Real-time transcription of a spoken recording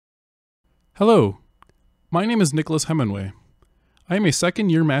Hello, my name is Nicholas Hemenway. I am a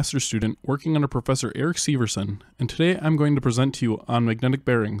second-year master's student working under Professor Eric Severson, and today I'm going to present to you on magnetic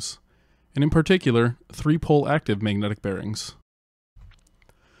bearings, and in particular, three-pole active magnetic bearings.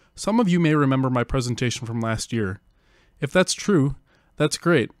 Some of you may remember my presentation from last year. If that's true, that's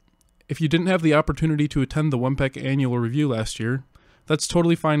great. If you didn't have the opportunity to attend the WMPEC annual review last year, that's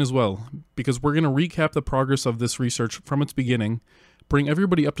totally fine as well, because we're going to recap the progress of this research from its beginning, bring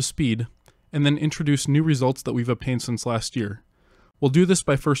everybody up to speed, and then introduce new results that we've obtained since last year. We'll do this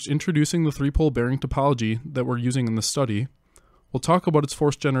by first introducing the three-pole bearing topology that we're using in this study. We'll talk about its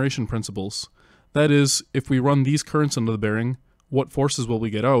force generation principles. That is, if we run these currents into the bearing, what forces will we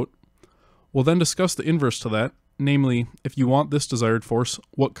get out? We'll then discuss the inverse to that, namely, if you want this desired force,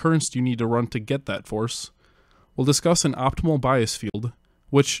 what currents do you need to run to get that force? We'll discuss an optimal bias field,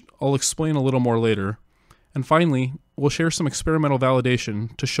 which I'll explain a little more later. And finally, we'll share some experimental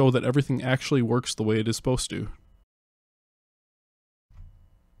validation to show that everything actually works the way it is supposed to.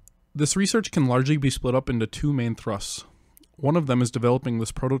 This research can largely be split up into two main thrusts. One of them is developing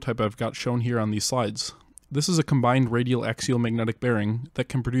this prototype I've got shown here on these slides. This is a combined radial axial magnetic bearing that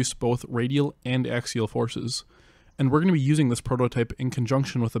can produce both radial and axial forces. And we're going to be using this prototype in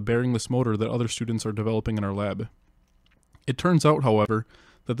conjunction with a bearingless motor that other students are developing in our lab. It turns out, however,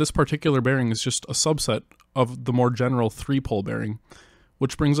 that this particular bearing is just a subset of the more general three-pole bearing,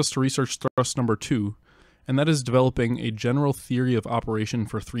 which brings us to research thrust number 2, and that is developing a general theory of operation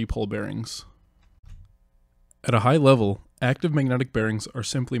for three-pole bearings. At a high level, active magnetic bearings are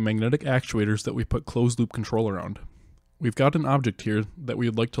simply magnetic actuators that we put closed-loop control around. We've got an object here that we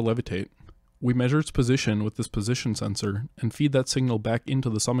would like to levitate. We measure its position with this position sensor and feed that signal back into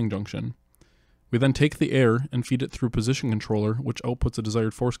the summing junction. We then take the air and feed it through position controller, which outputs a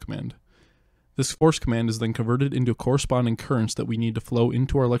desired force command. This force command is then converted into corresponding currents that we need to flow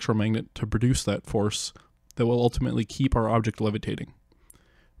into our electromagnet to produce that force that will ultimately keep our object levitating.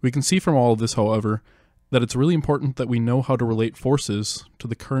 We can see from all of this, however, that it's really important that we know how to relate forces to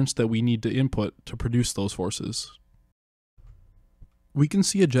the currents that we need to input to produce those forces. We can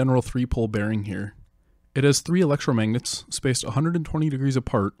see a general three-pole bearing here. It has three electromagnets spaced 120 degrees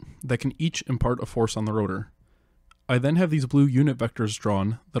apart that can each impart a force on the rotor. I then have these blue unit vectors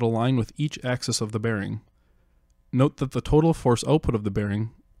drawn that align with each axis of the bearing. Note that the total force output of the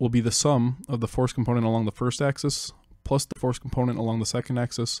bearing will be the sum of the force component along the first axis, plus the force component along the second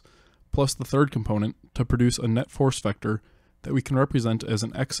axis, plus the third component to produce a net force vector that we can represent as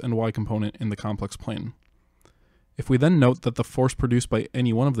an x and y component in the complex plane. If we then note that the force produced by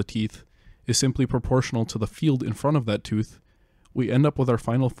any one of the teeth is simply proportional to the field in front of that tooth, we end up with our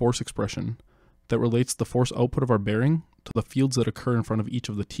final force expression that relates the force output of our bearing to the fields that occur in front of each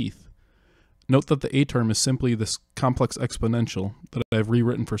of the teeth. Note that the A term is simply this complex exponential that I've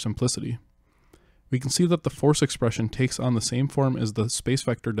rewritten for simplicity. We can see that the force expression takes on the same form as the space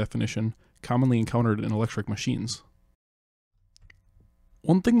vector definition commonly encountered in electric machines.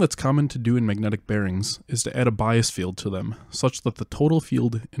 One thing that's common to do in magnetic bearings is to add a bias field to them, such that the total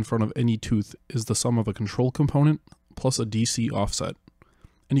field in front of any tooth is the sum of a control component plus a DC offset.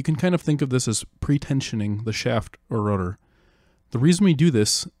 And you can kind of think of this as pretensioning the shaft or rotor. The reason we do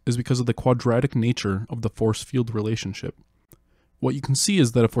this is because of the quadratic nature of the force-field relationship. What you can see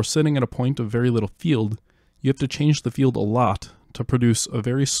is that if we're sitting at a point of very little field, you have to change the field a lot to produce a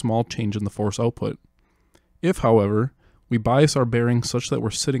very small change in the force output. If, however, we bias our bearing such that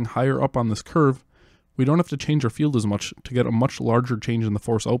we're sitting higher up on this curve, we don't have to change our field as much to get a much larger change in the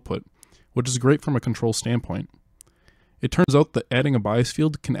force output, which is great from a control standpoint. It turns out that adding a bias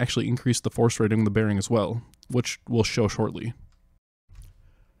field can actually increase the force rating of the bearing as well, which we'll show shortly.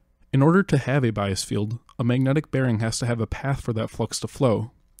 In order to have a bias field, a magnetic bearing has to have a path for that flux to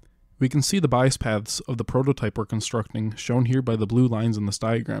flow. We can see the bias paths of the prototype we're constructing shown here by the blue lines in this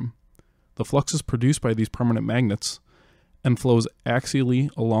diagram. The flux is produced by these permanent magnets and flows axially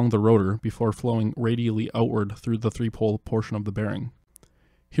along the rotor before flowing radially outward through the three-pole portion of the bearing.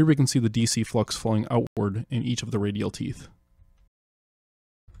 Here we can see the DC flux flowing outward in each of the radial teeth.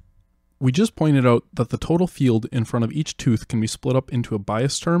 We just pointed out that the total field in front of each tooth can be split up into a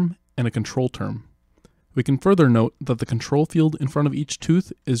bias term and a control term. We can further note that the control field in front of each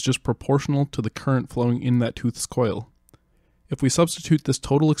tooth is just proportional to the current flowing in that tooth's coil. If we substitute this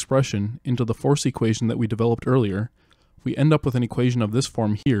total expression into the force equation that we developed earlier, we end up with an equation of this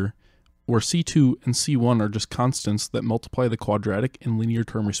form here, where C2 and C1 are just constants that multiply the quadratic and linear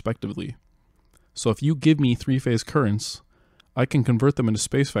term respectively. So if you give me three-phase currents, I can convert them into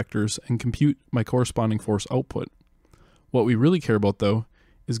space vectors and compute my corresponding force output. What we really care about, though,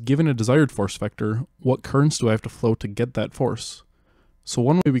 is given a desired force vector, what currents do I have to flow to get that force? So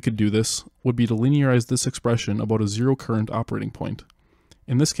one way we could do this would be to linearize this expression about a zero current operating point.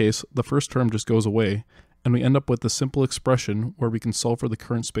 In this case, the first term just goes away, and we end up with a simple expression where we can solve for the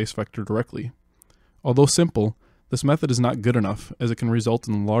current space vector directly. Although simple, this method is not good enough, as it can result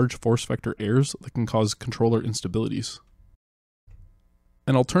in large force vector errors that can cause controller instabilities.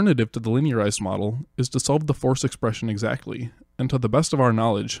 An alternative to the linearized model is to solve the force expression exactly, and to the best of our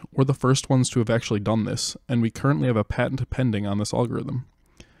knowledge, we're the first ones to have actually done this, and we currently have a patent pending on this algorithm.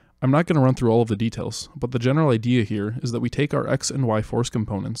 I'm not going to run through all of the details, but the general idea here is that we take our x and y force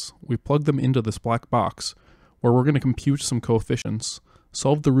components, we plug them into this black box, where we're going to compute some coefficients,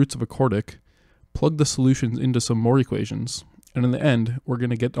 solve the roots of a quartic, plug the solutions into some more equations, and in the end, we're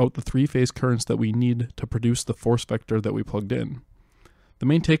going to get out the three-phase currents that we need to produce the force vector that we plugged in. The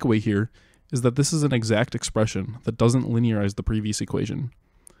main takeaway here is that this is an exact expression that doesn't linearize the previous equation.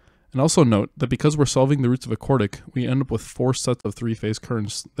 And also note that because we're solving the roots of a quartic, we end up with 4 sets of three-phase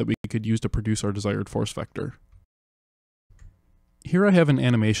currents that we could use to produce our desired force vector. Here I have an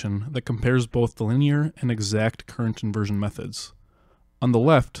animation that compares both the linear and exact current inversion methods. On the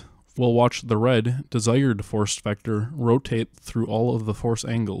left, we'll watch the red, desired force vector rotate through all of the force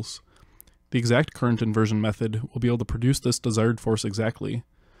angles. The exact current inversion method will be able to produce this desired force exactly.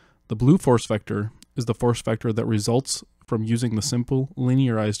 The blue force vector is the force vector that results from using the simple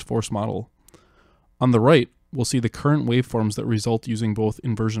linearized force model. On the right, we'll see the current waveforms that result using both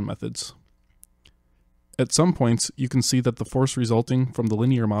inversion methods. At some points, you can see that the force resulting from the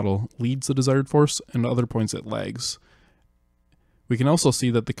linear model leads the desired force, and at other points it lags. We can also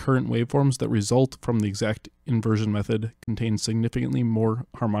see that the current waveforms that result from the exact inversion method contain significantly more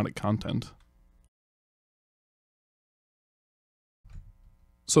harmonic content.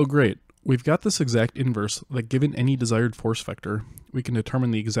 So great, we've got this exact inverse that given any desired force vector, we can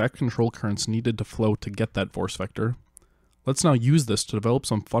determine the exact control currents needed to flow to get that force vector. Let's now use this to develop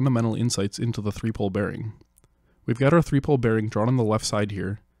some fundamental insights into the three-pole bearing. We've got our three-pole bearing drawn on the left side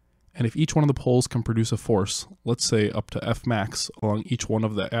here, and if each one of the poles can produce a force, let's say up to F max along each one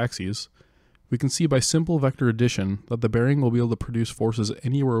of the axes, we can see by simple vector addition that the bearing will be able to produce forces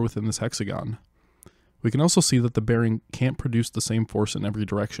anywhere within this hexagon. We can also see that the bearing can't produce the same force in every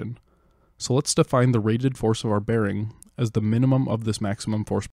direction. So let's define the rated force of our bearing as the minimum of this maximum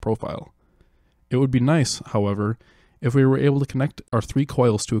force profile. It would be nice, however, if we were able to connect our 3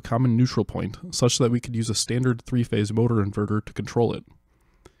 coils to a common neutral point such that we could use a standard 3-phase motor inverter to control it.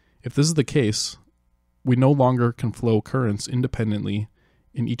 If this is the case, we no longer can flow currents independently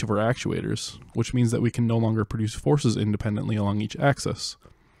in each of our actuators, which means that we can no longer produce forces independently along each axis.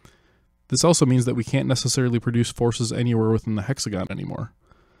 This also means that we can't necessarily produce forces anywhere within the hexagon anymore.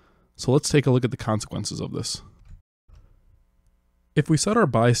 So let's take a look at the consequences of this. If we set our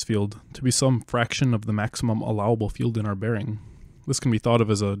bias field to be some fraction of the maximum allowable field in our bearing, this can be thought of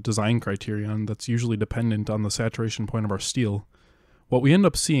as a design criterion that's usually dependent on the saturation point of our steel, what we end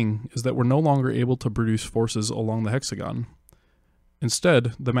up seeing is that we're no longer able to produce forces along the hexagon.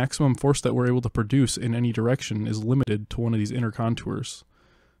 Instead, the maximum force that we're able to produce in any direction is limited to one of these inner contours.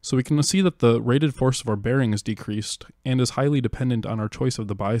 So we can see that the rated force of our bearing is decreased and is highly dependent on our choice of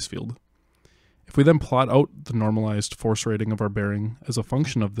the bias field. If we then plot out the normalized force rating of our bearing as a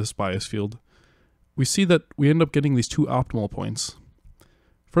function of this bias field, we see that we end up getting these 2 optimal points.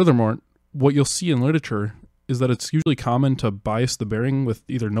 Furthermore, what you'll see in literature is that it's usually common to bias the bearing with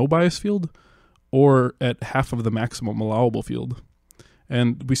either no bias field or at half of the maximum allowable field.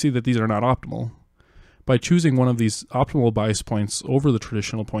 And we see that these are not optimal. By choosing one of these optimal bias points over the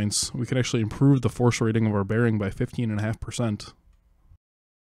traditional points, we can actually improve the force rating of our bearing by 15.5%.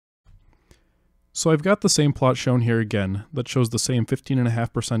 So I've got the same plot shown here again that shows the same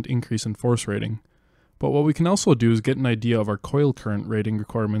 15.5% increase in force rating, but what we can also do is get an idea of our coil current rating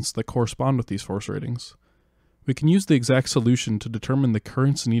requirements that correspond with these force ratings. We can use the exact solution to determine the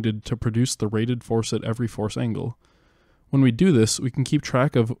currents needed to produce the rated force at every force angle. When we do this, we can keep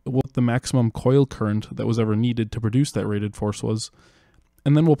track of what the maximum coil current that was ever needed to produce that rated force was,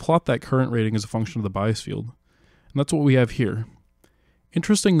 and then we'll plot that current rating as a function of the bias field. And that's what we have here.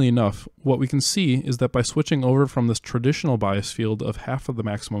 Interestingly enough, what we can see is that by switching over from this traditional bias field of half of the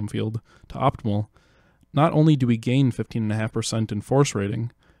maximum field to optimal, not only do we gain 15.5% in force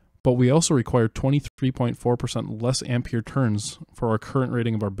rating, but we also require 23.4% less ampere turns for our current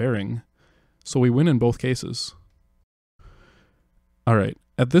rating of our bearing, so we win in both cases. Alright,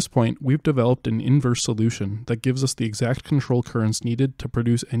 at this point we've developed an inverse solution that gives us the exact control currents needed to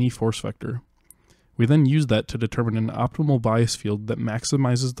produce any force vector. We then use that to determine an optimal bias field that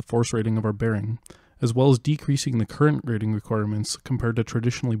maximizes the force rating of our bearing, as well as decreasing the current rating requirements compared to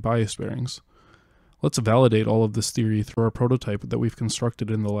traditionally biased bearings. Let's validate all of this theory through our prototype that we've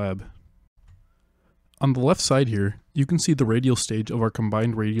constructed in the lab. On the left side here, you can see the radial stage of our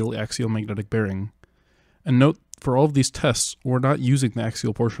combined radial axial magnetic bearing. And note, for all of these tests, we're not using the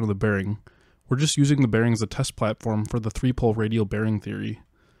axial portion of the bearing. We're just using the bearing as a test platform for the 3-pole radial bearing theory.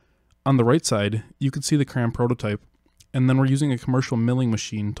 On the right side, you can see the cram prototype, and then we're using a commercial milling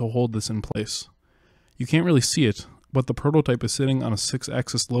machine to hold this in place. You can't really see it, but the prototype is sitting on a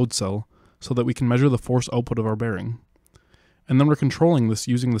 6-axis load cell so that we can measure the force output of our bearing. And then we're controlling this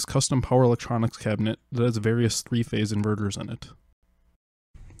using this custom power electronics cabinet that has various 3-phase inverters in it.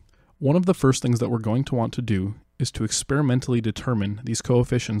 One of the first things that we're going to want to do is to experimentally determine these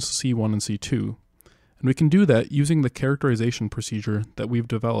coefficients C1 and C2, and we can do that using the characterization procedure that we've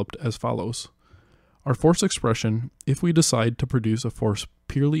developed as follows. Our force expression, if we decide to produce a force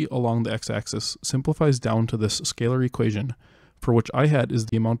purely along the x-axis, simplifies down to this scalar equation, for which I hat is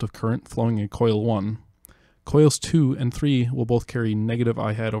the amount of current flowing in coil 1. Coils 2 and 3 will both carry negative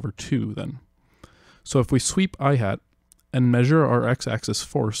I hat over 2 then. So if we sweep I hat and measure our x-axis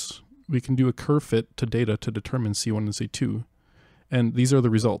force, we can do a curve fit to data to determine C1 and C2, and these are the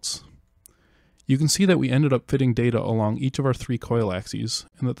results. You can see that we ended up fitting data along each of our 3 coil axes,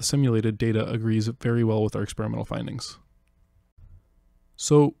 and that the simulated data agrees very well with our experimental findings.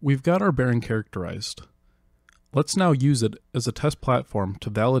 So we've got our bearing characterized. Let's now use it as a test platform to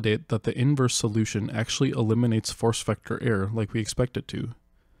validate that the inverse solution actually eliminates force vector error like we expect it to.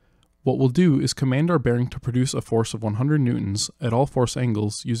 What we'll do is command our bearing to produce a force of 100 newtons at all force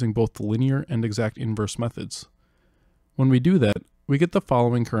angles using both the linear and exact inverse methods. When we do that, we get the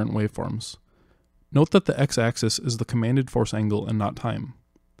following current waveforms. Note that the x-axis is the commanded force angle and not time.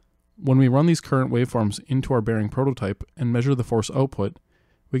 When we run these current waveforms into our bearing prototype and measure the force output,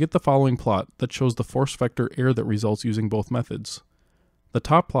 we get the following plot that shows the force vector error that results using both methods. The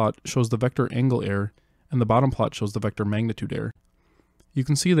top plot shows the vector angle error, and the bottom plot shows the vector magnitude error. You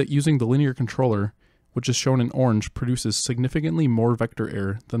can see that using the linear controller, which is shown in orange, produces significantly more vector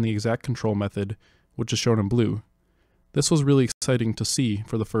error than the exact control method, which is shown in blue. This was really exciting to see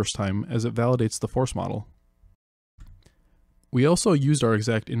for the first time as it validates the force model. We also used our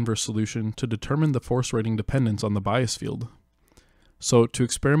exact inverse solution to determine the force rating dependence on the bias field. So to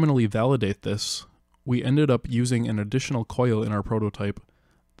experimentally validate this, we ended up using an additional coil in our prototype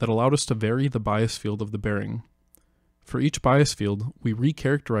that allowed us to vary the bias field of the bearing. For each bias field, we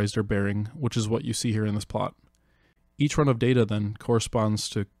recharacterized our bearing, which is what you see here in this plot. Each run of data then corresponds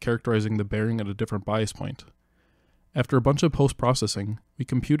to characterizing the bearing at a different bias point. After a bunch of post-processing, we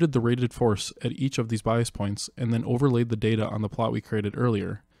computed the rated force at each of these bias points and then overlaid the data on the plot we created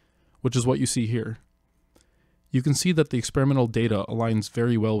earlier, which is what you see here. You can see that the experimental data aligns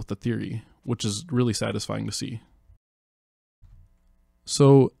very well with the theory, which is really satisfying to see.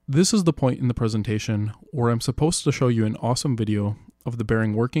 So this is the point in the presentation where I'm supposed to show you an awesome video of the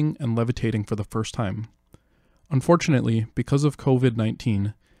bearing working and levitating for the first time. Unfortunately, because of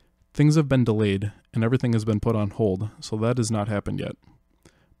COVID-19, things have been delayed and everything has been put on hold, so that has not happened yet.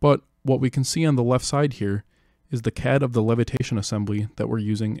 But what we can see on the left side here is the CAD of the levitation assembly that we're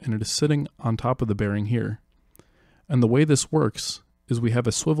using, and it is sitting on top of the bearing here. And the way this works is we have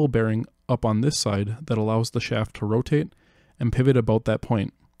a swivel bearing up on this side that allows the shaft to rotate and pivot about that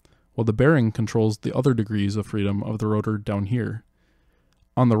point, while the bearing controls the other degrees of freedom of the rotor down here.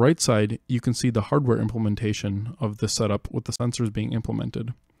 On the right side, you can see the hardware implementation of this setup with the sensors being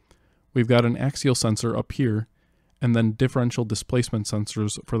implemented. We've got an axial sensor up here, and then differential displacement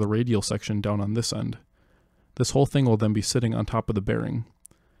sensors for the radial section down on this end. This whole thing will then be sitting on top of the bearing.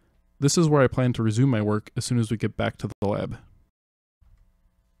 This is where I plan to resume my work as soon as we get back to the lab.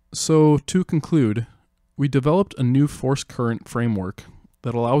 So, to conclude, we developed a new force current framework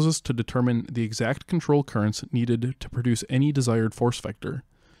that allows us to determine the exact control currents needed to produce any desired force vector.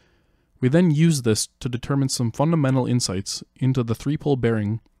 We then used this to determine some fundamental insights into the 3-pole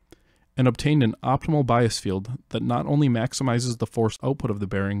bearing and obtained an optimal bias field that not only maximizes the force output of the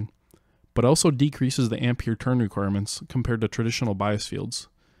bearing, but also decreases the ampere turn requirements compared to traditional bias fields.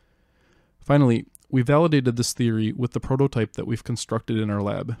 Finally, we validated this theory with the prototype that we've constructed in our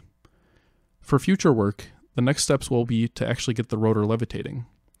lab. For future work, the next steps will be to actually get the rotor levitating.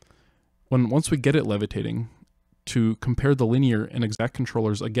 Once we get it levitating, to compare the linear and exact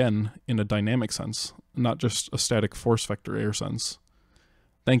controllers again in a dynamic sense, not just a static force vector error sense.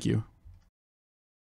 Thank you.